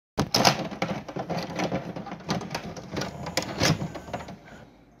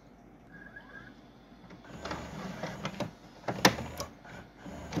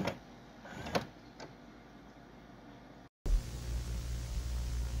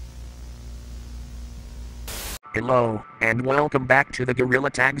Hello, and welcome back to the Gorilla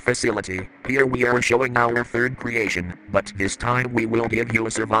Tag facility. Here we are showing our third creation, but this time we will give you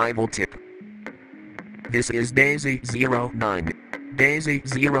a survival tip. This is Daisy09.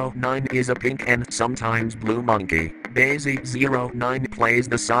 Daisy09 is a pink and sometimes blue monkey. Daisy09 plays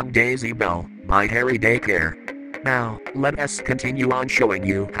the song Daisy Bell by Harry Daycare. Now, let us continue on showing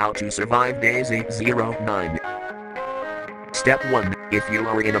you how to survive Daisy09. Step 1. If you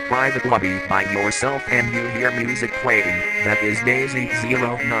are in a private lobby by yourself and you hear music playing, that is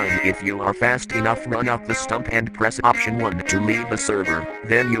Daisy09. If you are fast enough, run up the stump and press option 1 to leave the server,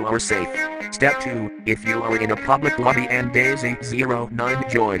 then you are safe. Step 2. If you are in a public lobby and Daisy09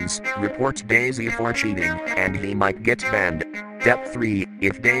 joins, report Daisy for cheating, and he might get banned. Step 3.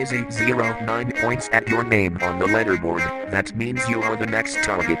 If Daisy09 points at your name on the letterboard, that means you are the next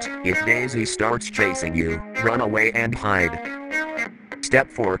target. If Daisy starts chasing you, run away and hide. Step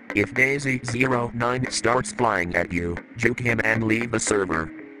 4. If Daisy09 starts flying at you, juke him and leave the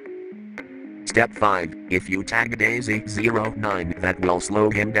server. Step 5. If you tag Daisy09, that will slow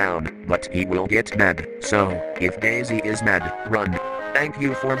him down, but he will get mad. So, if Daisy is mad, run. Thank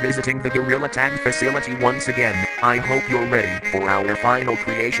you for visiting the Gorilla Tag facility once again. I hope you're ready for our final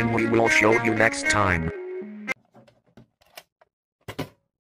creation we will show you next time.